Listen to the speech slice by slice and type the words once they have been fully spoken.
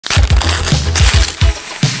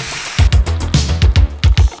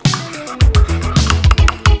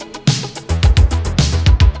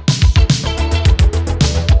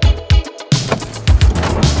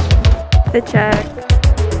The check.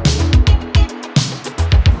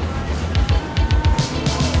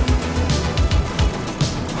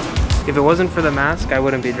 If it wasn't for the mask, I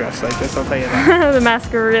wouldn't be dressed like this, I'll tell you that. The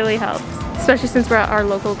mask really helps, especially since we're at our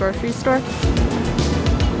local grocery store.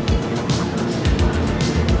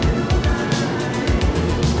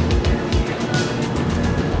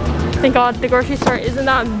 Thank God the grocery store isn't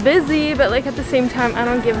that busy, but like at the same time, I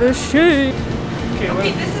don't give a shit.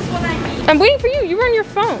 Okay, this is what I need. I'm waiting for you. You were on your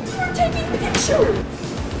phone. You're taking the picture.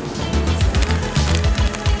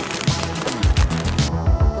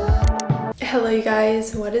 Hello you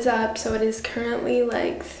guys, what is up? So it is currently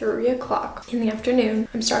like 3 o'clock in the afternoon.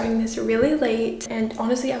 I'm starting this really late, and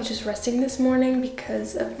honestly I was just resting this morning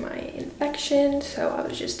because of my infection, so I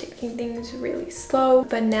was just taking things really slow,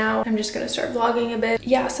 but now I'm just gonna start vlogging a bit.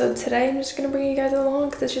 Yeah, so today I'm just gonna bring you guys along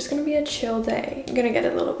because it's just gonna be a chill day. I'm gonna get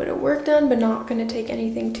a little bit of work done, but not gonna take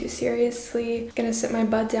anything too seriously. I'm gonna sit my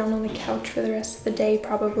butt down on the couch for the rest of the day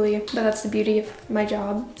probably, but that's the beauty of my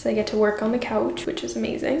job, so I get to work on the couch, which is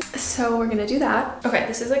amazing. So we're gonna do that. Okay,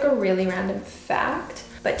 this is like a really random fact,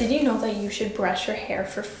 but did you know that you should brush your hair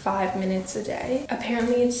for 5 minutes a day?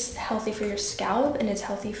 Apparently it's healthy for your scalp and it's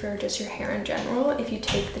healthy for just your hair in general if you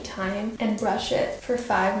take the time and brush it for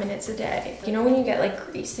 5 minutes a day. You know when you get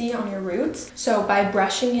like greasy on your roots? So by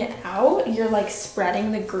brushing it out, you're like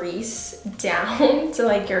spreading the grease down to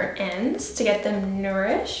like your ends to get them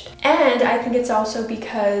nourished. And I think it's also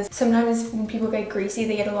because sometimes when people get greasy,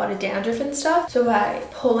 they get a lot of dandruff and stuff. So by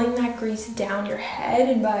pulling that grease down your head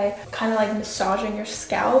and by kind of like massaging your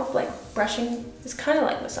scalp, like brushing is kind of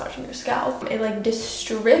like massaging your scalp, it like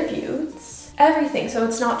distributes everything, so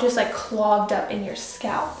it's not just like clogged up in your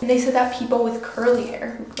scalp. And they said that people with curly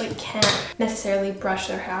hair who like can't necessarily brush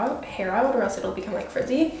their hair out or else it'll become like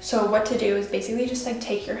frizzy. So what to do is basically just like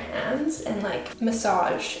take your hands and like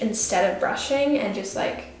massage instead of brushing, and just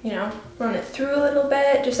like, you know, run it through a little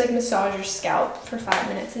bit, just like massage your scalp for 5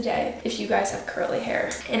 minutes a day if you guys have curly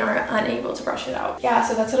hair and are unable to brush it out. Yeah,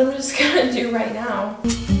 so that's what I'm just gonna do right now.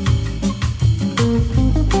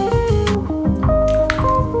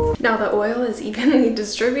 Now the oil is evenly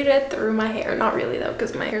distributed through my hair. Not really though,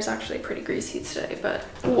 because my hair is actually pretty greasy today, but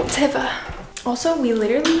whatever. Also, we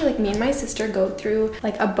literally, like me and my sister go through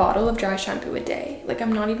like a bottle of dry shampoo a day. Like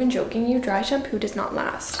I'm not even joking you, dry shampoo does not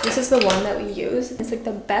last. This is the one that we use. It's like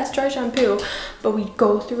the best dry shampoo, but we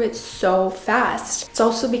go through it so fast. It's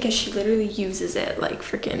also because she literally uses it like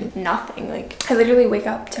freaking nothing. Like I literally wake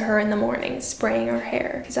up to her in the morning spraying her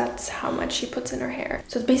hair because that's how much she puts in her hair.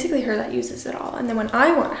 So it's basically her that uses it all. And then when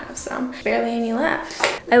I want to have some, barely any left.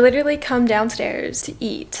 I literally come downstairs to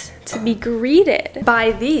eat, to be greeted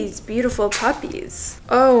by these beautiful puppies.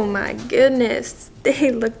 Oh my goodness,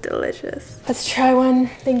 they look delicious. Let's try one.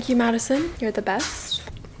 Thank you, Madison. You're the best.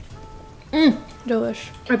 Delish.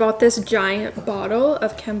 I bought this giant bottle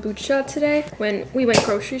of kombucha today when we went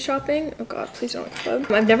grocery shopping. Oh god, please don't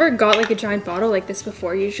explode. I've never got like a giant bottle like this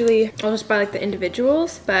before. Usually I'll just buy like the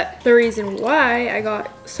individuals, but the reason why I got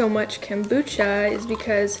so much kombucha is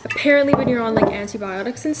because apparently when you're on like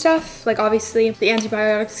antibiotics and stuff, like obviously the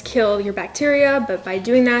antibiotics kill your bacteria, but by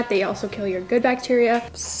doing that they also kill your good bacteria.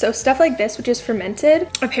 So stuff like this, which is fermented,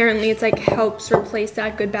 apparently it's like helps replace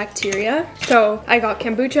that good bacteria. So I got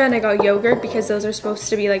kombucha and I got yogurt because those are supposed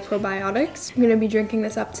to be like probiotics. I'm gonna be drinking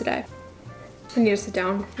this up today. I need to sit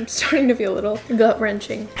down. I'm starting to feel a little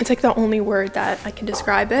gut-wrenching. It's like the only word that I can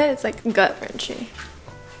describe it. It's like gut-wrenching.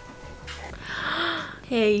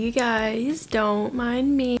 Hey, you guys, don't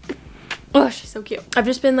mind me. Oh, she's so cute. I've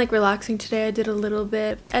just been like relaxing today. I did a little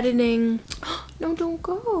bit of editing. No, don't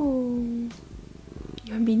go.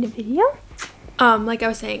 You wanna be in the video? Like I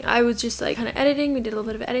was saying, I was just like kind of editing. We did a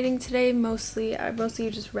little bit of editing today. I mostly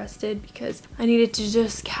just rested because I needed to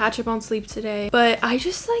just catch up on sleep today. But I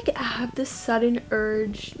just like have this sudden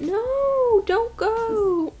urge. No, don't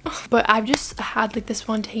go. But I've just had like this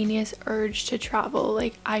spontaneous urge to travel.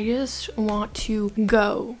 Like I just want to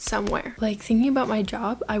go somewhere. Like thinking about my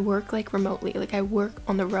job, I work like remotely. Like I work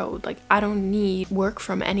on the road. Like I don't need work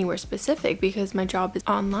from anywhere specific because my job is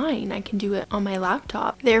online. I can do it on my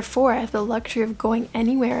laptop. Therefore, I have the luxury of going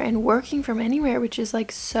anywhere and working from anywhere, which is like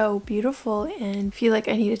so beautiful, and feel like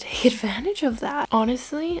I need to take advantage of that.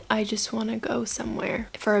 Honestly, I just want to go somewhere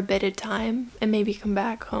for a bit of time and maybe come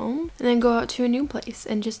back home and then go out to a new place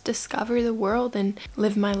and just discover the world and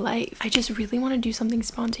live my life. I just really want to do something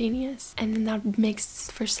spontaneous, and then that makes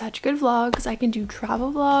for such good vlogs. I can do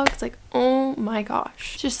travel vlogs, like oh oh my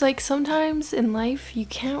gosh. Just like sometimes in life you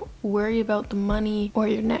can't worry about the money or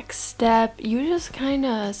your next step. You just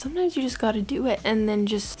sometimes you just gotta do it and then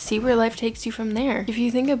just see where life takes you from there. If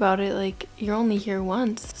you think about it, like, you're only here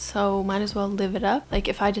once, so might as well live it up. Like,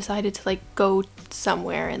 if I decided to like go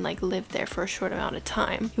somewhere and like live there for a short amount of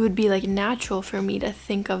time, it would be like natural for me to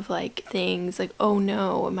think of like things like, oh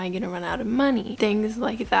no, am I gonna run out of money? Things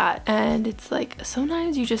like that. And it's like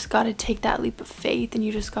sometimes you just gotta take that leap of faith and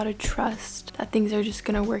you just gotta trust that things are just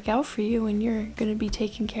gonna work out for you and you're gonna be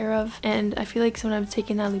taken care of. And I feel like sometimes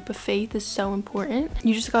taking that leap of faith is so important.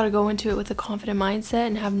 You just gotta go into it with a confident mindset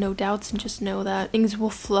and have no doubts and just know that things will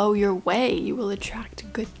flow your way. You will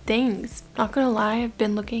attract good things. Not gonna lie, I've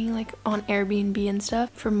been looking like on Airbnb and stuff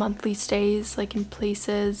for monthly stays like in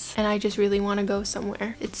places, and I just really want to go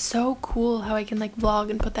somewhere. It's so cool how I can like vlog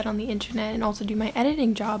and put that on the internet and also do my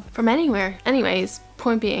editing job from anywhere. Anyways,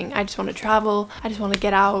 point being, I just want to travel. I just want to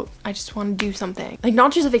get out. I just want to do something. Like,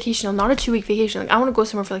 not just a vacation, not a 2-week vacation. Like, I want to go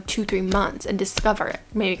somewhere for like 2-3 months and discover it.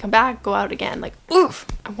 Maybe come back, go out again. Like, oof,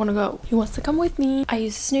 I want to go. Who wants to come with me? I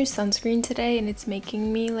used this new sunscreen today and it's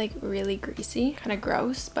making me like really greasy. Kind of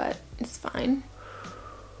gross, but it's fine.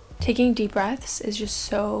 Taking deep breaths is just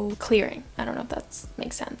so clearing. I don't know if that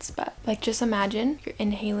makes sense, but like, just imagine you're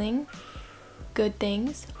inhaling good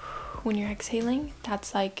things. When you're exhaling,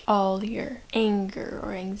 that's like all your anger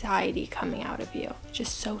or anxiety coming out of you.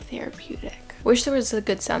 Just so therapeutic. Wish there was a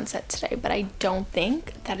good sunset today, but I don't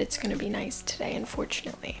think that it's gonna be nice today,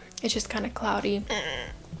 unfortunately. It's just kind of cloudy.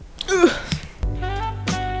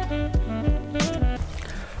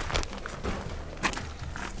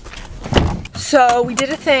 So we did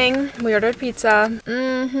a thing. We ordered pizza.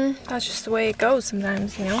 That's just the way it goes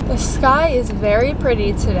sometimes, you know? The sky is very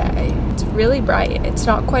pretty today. It's really bright. It's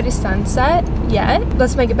not quite a sunset yet.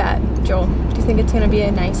 Let's make a bet, Joel. Do you think it's gonna be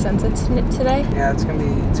a nice sunset today? Yeah, it's gonna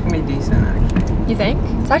be decent actually. You think?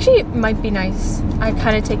 It's actually might be nice. I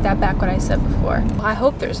kind of take that back what I said before. I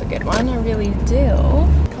hope there's a good one. I really do.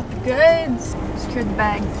 Got the goods. Secured the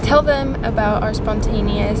bag. Tell them about our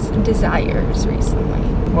spontaneous desires recently.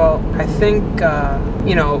 Well, I think,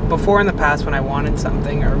 you know, before in the past when I wanted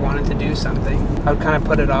something or wanted to do something, I would kind of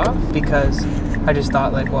put it off because I just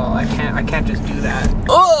thought like, well, I can't just do that.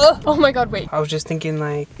 Oh my god, wait. I was just thinking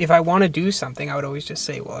like, if I want to do something, I would always just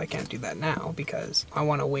say, well, I can't do that now because I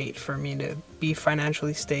want to wait for me to be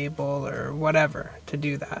financially stable or whatever to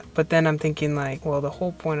do that. But then I'm thinking like, well, the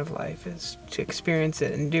whole point of life is to experience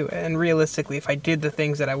it and do it. And realistically, if I did the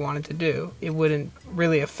things that I wanted to do, it wouldn't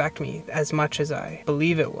really affect me as much as I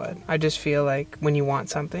believe it would. I just feel like when you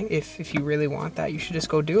want something, if you really want that, you should just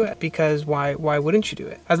go do it, because why wouldn't you do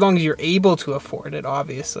it? As long as you're able to afford it,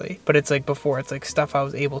 obviously. But it's like before, it's like stuff I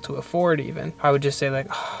was able to afford even. I would just say like,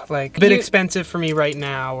 oh, like a bit expensive for me right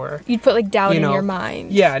now, or you'd put like doubt in your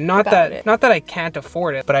mind. Yeah, not that I can't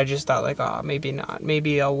afford it, but I just thought like, oh, maybe not.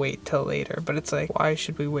 Maybe I'll wait till later. But it's like, why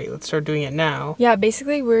should we wait? Let's start doing it now. Yeah,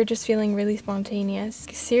 basically we're just feeling really spontaneous.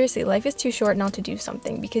 Seriously, life is too short not to do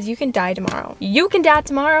something, because you can die tomorrow. You can die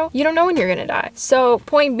tomorrow. You don't know when you're gonna die. So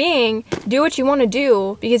point being, do what you want to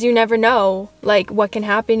do, because you never know like what can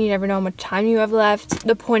happen. You never know how much time you have left.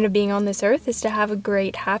 The point of being on this earth is to have a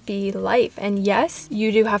great, happy life. And yes,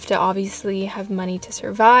 you do have to obviously have money to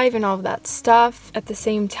survive and all of that stuff. At the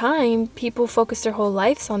same time, people focus their whole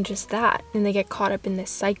lives on just that, and they get caught up in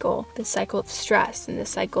this cycle of stress and this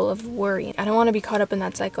cycle of worry. I don't want to be caught up in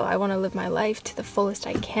that cycle. I want to live my life to the fullest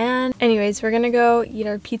I can. Anyways, we're gonna go eat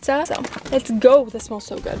our pizza. So let's go. This smells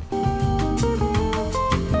so good.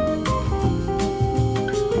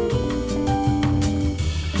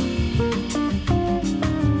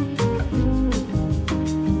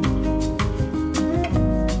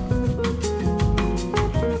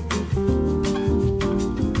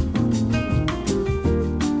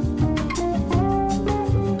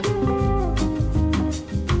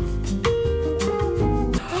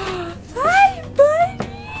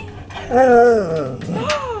 Hello!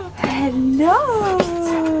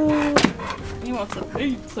 He wants a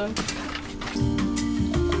pizza.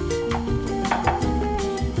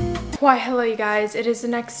 Why, hello you guys. It is the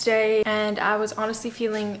next day and I was honestly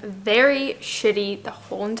feeling very shitty the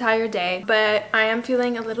whole entire day, but I am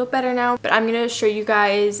feeling a little better now. But I'm gonna show you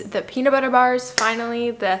guys the peanut butter bars,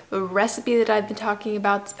 finally, the recipe that I've been talking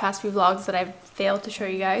about this past few vlogs that I've failed to show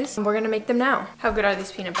you guys. And we're gonna make them now. How good are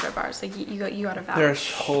these peanut butter bars? Like, you gotta vouch. They're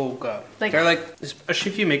so good. Like, they're like,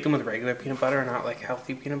 especially if you make them with regular peanut butter, not like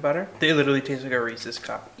healthy peanut butter, they literally taste like a Reese's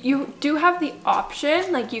cup. You do have the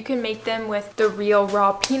option, like you can make them with the real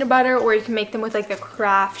raw peanut butter butter, or you can make them with like the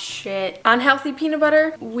Kraft shit unhealthy peanut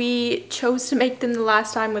butter. We chose to make them the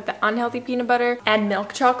last time with the unhealthy peanut butter and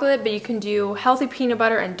milk chocolate, but you can do healthy peanut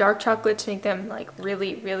butter and dark chocolate to make them like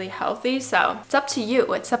really, really healthy. So it's up to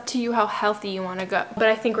you. It's up to you how healthy you want to go. But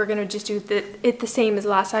I think we're gonna just do it the same as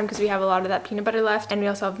last time because we have a lot of that peanut butter left, and we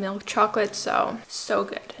also have milk chocolate. So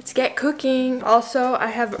good. Let's get cooking. Also, I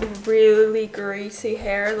have really greasy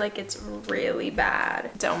hair, like it's really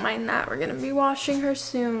bad. Don't mind that. We're gonna be washing her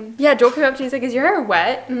soon. Yeah, Joel came up to me, he's like, is your hair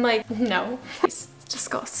wet? I'm like, no. It's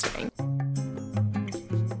disgusting.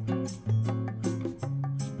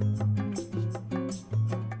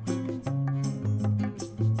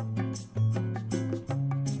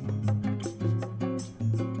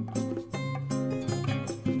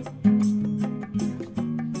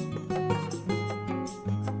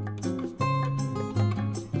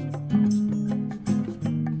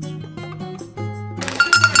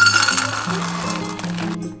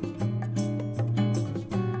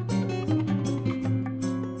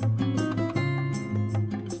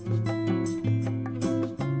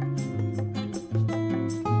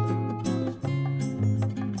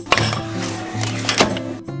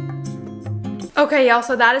 Okay, y'all,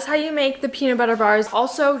 so that is how you make the peanut butter bars.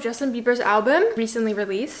 Also, Justin Bieber's album recently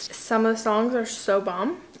released. Some of the songs are so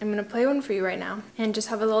bomb. I'm gonna play one for you right now and just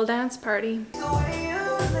have a little dance party.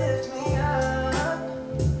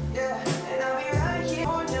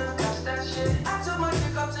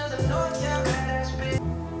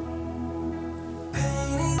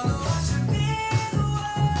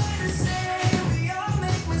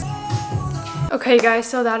 Okay guys,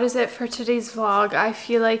 so that is it for today's vlog. I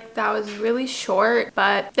feel like that was really short,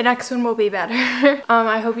 but the next one will be better.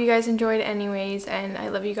 I hope you guys enjoyed anyways, and I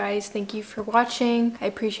love you guys. Thank you for watching. I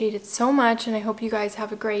appreciate it so much, and I hope you guys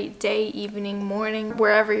have a great day, evening, morning,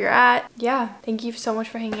 wherever you're at. Yeah, thank you so much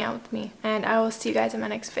for hanging out with me, and I will see you guys in my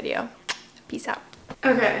next video. Peace out.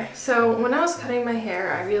 Okay, so when I was cutting my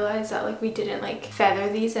hair, I realized that like we didn't like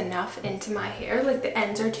feather these enough into my hair. Like the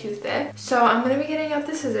ends are too thick. So I'm gonna be getting out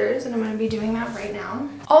the scissors and I'm gonna be doing that right now.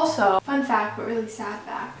 Also, fun fact, but really sad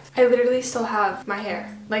fact, I literally still have my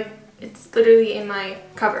hair. Like it's literally in my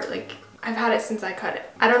cover. Like I've had it since I cut it.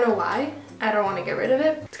 I don't know why. I don't want to get rid of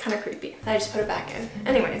it. It's kind of creepy. I just put it back in.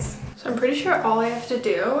 Anyways, so I'm pretty sure all I have to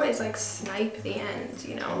do is like snipe the ends,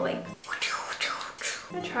 you know, like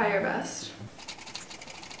I'm gonna try your best.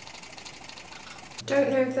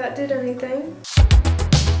 Don't know if that did anything.